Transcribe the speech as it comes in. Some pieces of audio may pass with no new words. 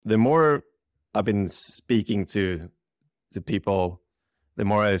the more I've been speaking to people, the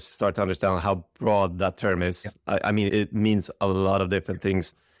more I start to understand how broad that term is. Yeah. I mean, it means a lot of different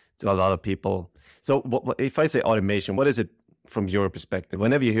things to a lot of people. So if I say automation, what is it from your perspective?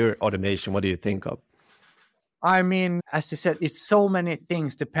 Whenever you hear automation, what do you think of? I mean, as you said, it's so many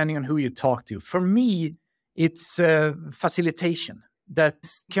things depending on who you talk to. For me, it's facilitation that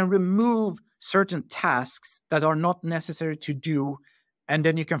can remove certain tasks that are not necessary to do, and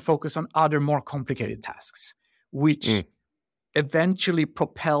then you can focus on other more complicated tasks, which eventually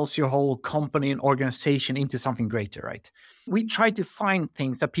propels your whole company and organization into something greater, right? We try to find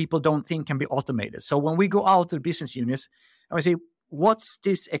things that people don't think can be automated. So when we go out to the business units, and we say, what's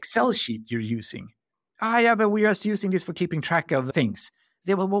this Excel sheet you're using? Yeah, but we are using this for keeping track of things.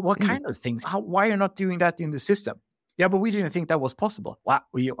 They say, well, what kind of things? Why are you not doing that in the system? Yeah, but we didn't think that was possible. Wow,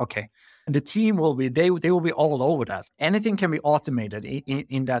 okay. And the team will be, they will be all over that. Anything can be automated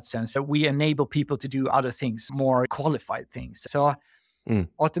in that sense. So we enable people to do other things, more qualified things. So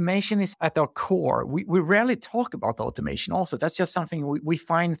automation is at our core. We rarely talk about automation also. That's just something we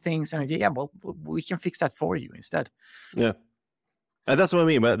find things and well, we can fix that for you instead. Yeah. And that's what I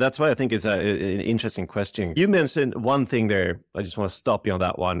mean. But that's why I think it's an interesting question. You mentioned one thing there. I just want to stop you on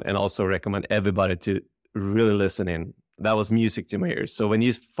that one and also recommend everybody to really listen in. That was music to my ears. So when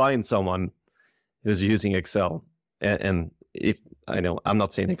you find someone who's using Excel, and if I know, I'm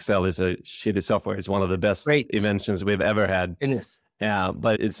not saying Excel is a shitty software. It's one of the best inventions we've ever had. It is. Yeah,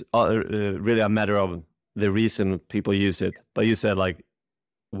 but it's really a matter of the reason people use it. But you said like,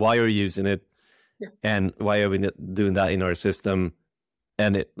 why are you using it? Yeah. And why are we doing that in our system?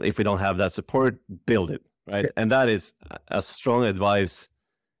 And if we don't have that support, build it, right? Yeah. And that is a strong advice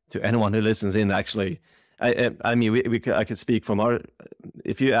to anyone who listens in, actually. I mean, I could speak from our,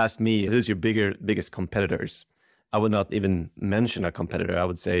 if you asked me, who's your biggest competitors, I would not even mention a competitor. I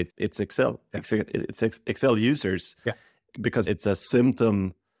would say it's Excel. Yeah. It's Excel users, because it's a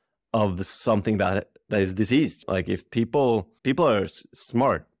symptom of something that is diseased. Like if people are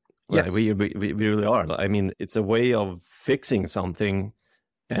smart, yes, like we really are. I mean, it's a way of fixing something.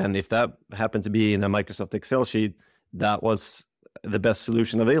 And if that happened to be in a Microsoft Excel sheet, that was the best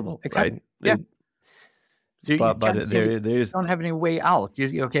solution available, exactly. Right? Yeah. So you don't have any way out.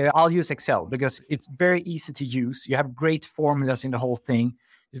 Okay, I'll use Excel because it's very easy to use. You have great formulas in the whole thing.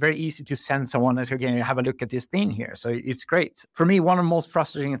 It's very easy to send someone and say, okay, have a look at this thing here. So it's great. For me, one of the most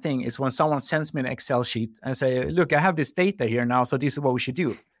frustrating things is when someone sends me an Excel sheet and say, look, I have this data here now, so this is what we should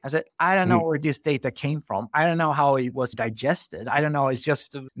do. I said, I don't know where this data came from. I don't know how it was digested. I don't know. It's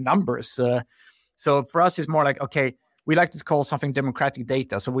just numbers. So for us, it's more like, okay, we like to call something democratic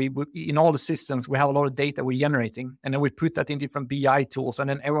data. So we in all the systems, we have a lot of data we're generating, and then we put that in different BI tools, and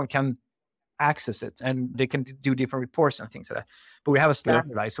then everyone can access it, and they can do different reports and things like that. But we have a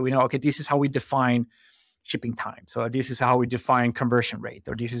standardized, so we know, okay, this is how we define shipping time. So this is how we define conversion rate,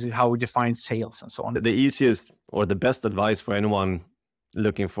 or this is how we define sales and so on. The easiest or the best advice for anyone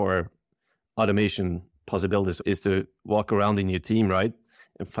looking for automation possibilities is to walk around in your team, right?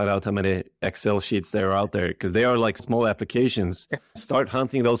 And find out how many Excel sheets there are out there, because they are like small applications. Yeah. Start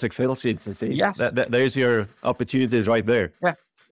hunting those Excel sheets and see, yes, there's your opportunities right there. Yeah,